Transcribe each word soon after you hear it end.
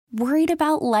Worried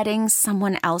about letting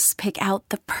someone else pick out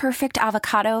the perfect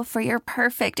avocado for your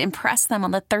perfect impress them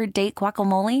on the third date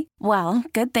guacamole? Well,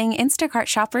 good thing Instacart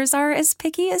shoppers are as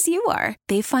picky as you are.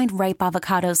 They find ripe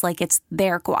avocados like it's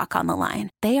their guac on the line.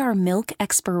 They are milk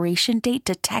expiration date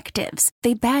detectives.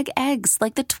 They bag eggs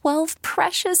like the 12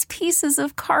 precious pieces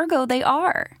of cargo they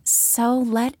are. So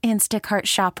let Instacart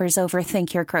shoppers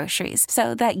overthink your groceries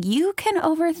so that you can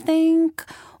overthink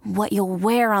what you'll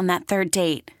wear on that third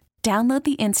date. Download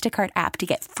the Instacart app to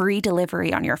get free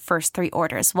delivery on your first 3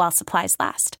 orders while supplies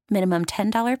last. Minimum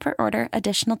 $10 per order.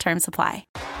 Additional terms apply.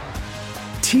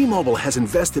 T-Mobile has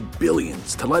invested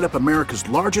billions to light up America's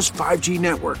largest 5G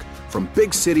network, from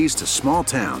big cities to small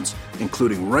towns,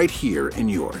 including right here in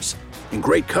yours. And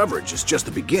great coverage is just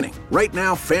the beginning. Right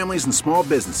now, families and small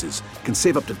businesses can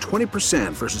save up to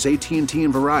 20% versus AT&T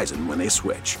and Verizon when they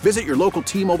switch. Visit your local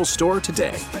T-Mobile store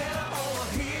today.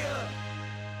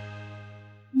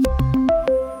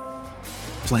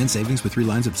 Plan savings with 3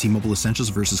 lines of T-Mobile Essentials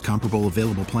versus comparable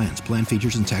available plans. Plan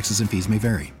features and taxes and fees may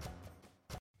vary.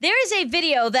 There is a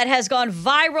video that has gone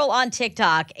viral on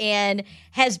TikTok and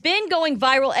has been going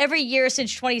viral every year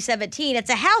since 2017. It's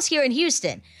a house here in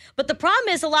Houston. But the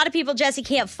problem is a lot of people, Jessie,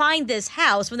 can't find this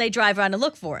house when they drive around and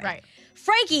look for it. Right.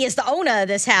 Frankie is the owner of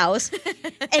this house,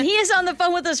 and he is on the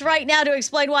phone with us right now to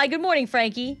explain why. Good morning,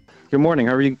 Frankie. Good morning.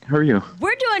 How are you?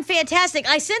 We're doing fantastic.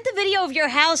 I sent the video of your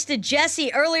house to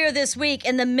Jessie earlier this week,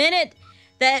 and the minute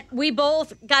that we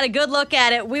both got a good look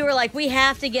at it, we were like, we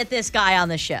have to get this guy on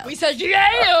the show. We said,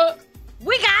 yeah!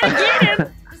 We gotta get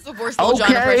him! This is the worst Little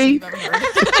John impression you've ever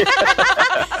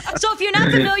heard. So if you're not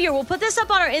familiar, we'll put this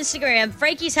up on our Instagram,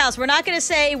 Frankie's house. We're not going to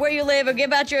say where you live or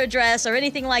give out your address or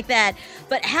anything like that.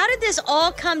 But how did this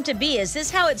all come to be? Is this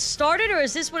how it started, or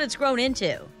is this what it's grown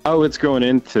into? Oh, it's grown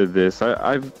into this.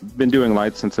 I've been doing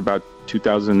lights since about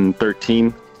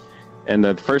 2013. And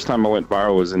the first time I went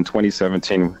viral was in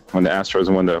 2017 when the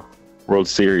Astros won the World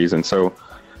Series. And so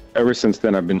ever since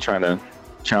then, I've been trying to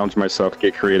challenge myself,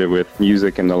 get creative with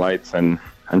music and the lights, and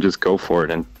just go for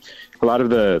it. And a lot of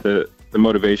the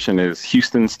motivation is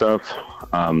Houston stuff,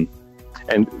 and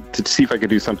to see if I could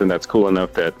do something that's cool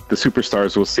enough that the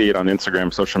superstars will see it on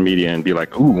Instagram, social media, and be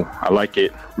like, ooh, I like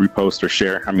it, repost or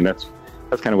share. I mean, that's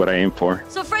kind of what I aim for.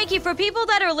 So, Frankie, for people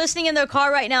that are listening in their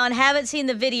car right now and haven't seen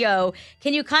the video,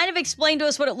 can you kind of explain to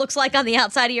us what it looks like on the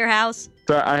outside of your house?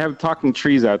 So I have talking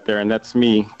trees out there, and that's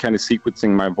me kind of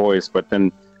sequencing my voice, but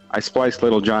then I splice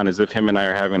Little John as if him and I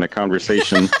are having a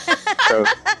conversation. So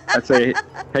I say,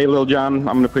 hey, Little John,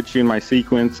 I'm going to put you in my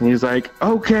sequence. And he's like,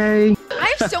 okay.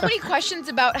 I have so many questions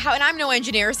about how, and I'm no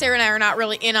engineer, Sarah and I are not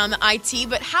really in on the IT,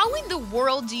 but how in the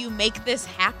world do you make this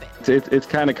happen? It's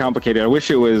kind of complicated. I wish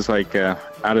it was like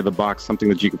out of the box, something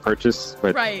that you could purchase,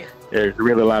 but right. There's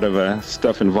really a lot of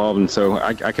stuff involved. And so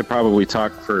I could probably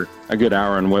talk for a good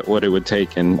hour on what it would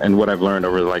take and what I've learned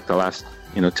over like the last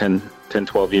 10,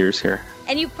 12 years here.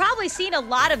 And you've probably seen a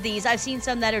lot of these. I've seen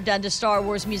some that are done to Star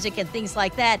Wars music and things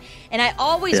like that. And I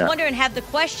always wonder and have the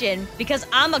question, because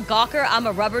I'm a gawker, I'm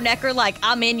a rubbernecker, like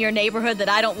I'm in your neighborhood that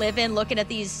I don't live in looking at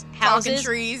these houses. Talking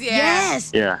trees, yeah.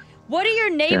 Yes. Yeah. What are your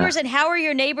neighbors and how are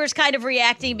your neighbors kind of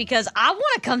reacting? Because I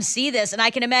want to come see this, and I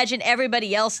can imagine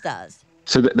everybody else does.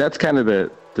 So that's kind of the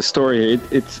story.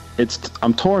 It's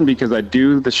I'm torn because I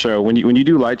do the show. When you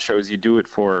do light shows, you do it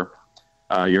for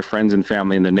your friends and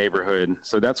family in the neighborhood.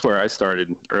 So that's where I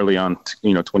started early on,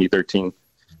 2013.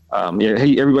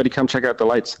 Hey, everybody come check out the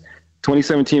lights.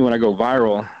 2017, when I go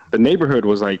viral, the neighborhood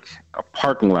was like a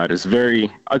parking lot. It's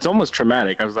almost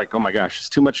traumatic. I was like, oh my gosh, it's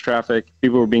too much traffic.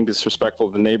 People were being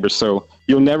disrespectful to the neighbors. So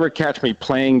you'll never catch me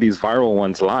playing these viral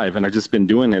ones live. And I've just been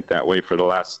doing it that way for the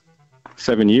last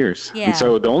 7 years. Yeah. And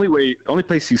so the only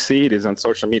place you see it is on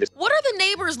social media. What are the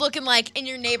neighbors looking like in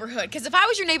your neighborhood? Because if I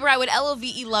was your neighbor, I would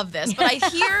LOVE love this. But I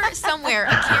hear somewhere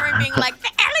a Karen being like, the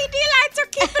LED lights are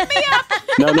keeping me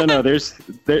up. No.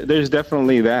 There's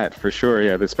definitely that for sure.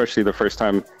 Yeah, especially the first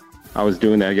time I was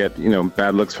doing that, I get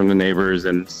bad looks from the neighbors,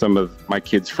 and some of my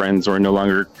kids' friends are no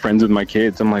longer friends with my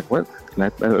kids. I'm like, what?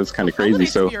 That was kind of crazy.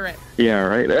 So spirit. Yeah,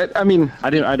 right. I mean, I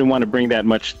didn't want to bring that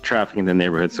much traffic in the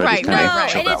neighborhood, so I just kind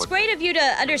of and it's great of you to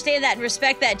understand that and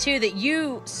respect that too. That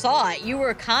you saw it, you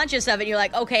were conscious of it. You're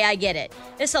like, okay, I get it.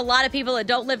 There's a lot of people that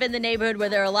don't live in the neighborhood where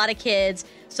there are a lot of kids.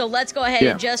 So let's go ahead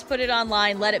and just put it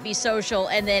online, let it be social,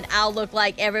 and then I'll look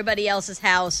like everybody else's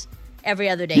house every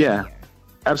other day. Yeah,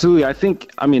 absolutely.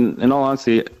 I mean, in all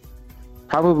honesty,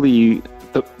 probably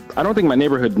I don't think my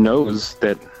neighborhood knows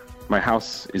that their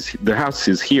house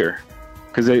is here,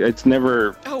 because it's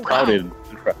never crowded.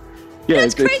 Yeah,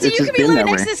 That's crazy. It's you just could be been living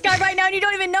that next way. to this guy right now and you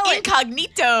don't even know it.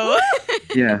 Incognito.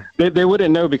 Yeah, they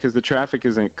wouldn't know because the traffic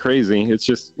isn't crazy. It's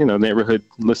just, neighborhood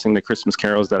listening to Christmas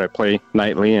carols that I play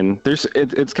nightly. And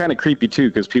it's kind of creepy, too,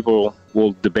 because people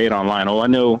will debate online. Oh, I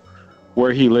know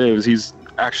where he lives. He's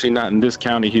actually not in this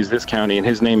county. He's this county, and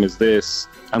his name is this.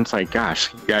 I'm just like, gosh,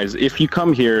 guys, if you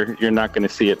come here, you're not going to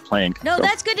see it playing. No,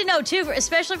 that's good to know, too,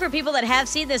 especially for people that have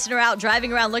seen this and are out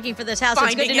driving around looking for this house.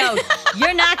 It's good to know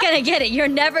you're not going to get it. You're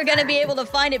never going to be able to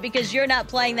find it because you're not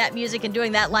playing that music and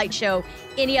doing that light show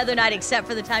any other night except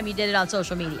for the time you did it on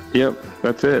social media. Yep,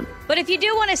 that's it. But if you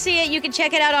do want to see it, you can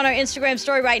check it out on our Instagram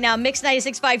story right now, Mix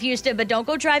 96.5 Houston, but don't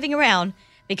go driving around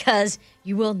because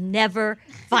you will never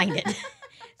find it.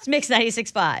 It's Mix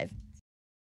 96.5.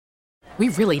 We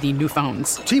really need new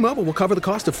phones. T-Mobile will cover the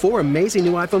cost of 4 amazing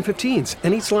new iPhone 15s,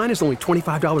 and each line is only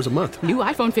 $25 a month. New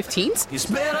iPhone 15s? It's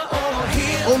better over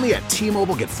here. Only at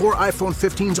T-Mobile, get 4 iPhone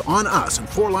 15s on us and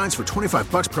 4 lines for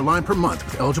 $25 per line per month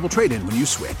with eligible trade-in when you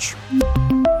switch.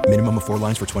 Minimum of 4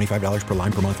 lines for $25 per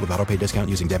line per month with autopay discount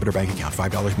using debit or bank account.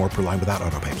 $5 more per line without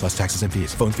autopay, plus taxes and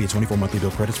fees. Phone fee at 24 monthly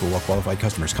bill credits for well-qualified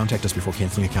customers. Contact us before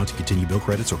canceling account to continue bill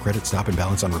credits or credit stop and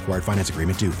balance on required finance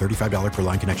agreement due. $35 per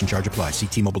line connection charge applies. See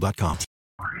T-Mobile.com.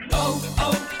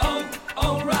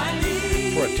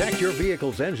 O'Reilly. Protect your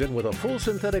vehicle's engine with a full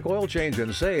synthetic oil change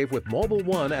and save with Mobile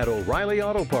One at O'Reilly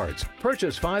Auto Parts.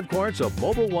 Purchase 5 quarts of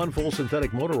Mobile One full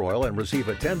synthetic motor oil and receive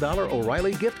a $10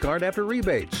 O'Reilly gift card after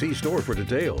rebate. See store for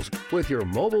details. With your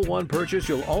Mobile One purchase,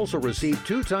 you'll also receive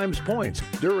 2 times points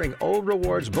during O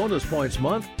Rewards Bonus Points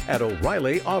Month at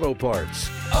O'Reilly Auto Parts.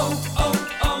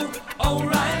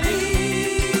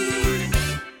 O'Reilly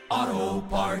Auto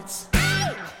Parts.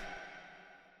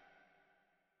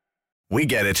 We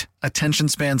get it. Attention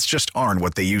spans just aren't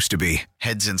what they used to be.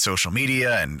 Heads in social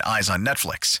media and eyes on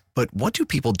Netflix. But what do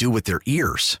people do with their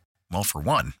ears? Well, for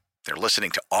one, they're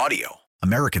listening to audio.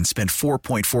 Americans spend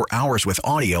 4.4 hours with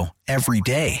audio every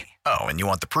day. Oh, and you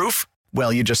want the proof?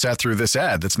 Well, you just sat through this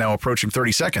ad that's now approaching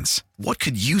 30 seconds. What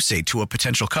could you say to a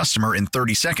potential customer in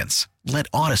 30 seconds? Let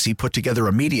Odyssey put together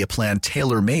a media plan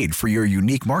tailor-made for your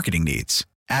unique marketing needs.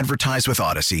 Advertise with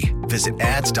Odyssey. Visit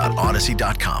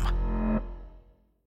ads.odyssey.com.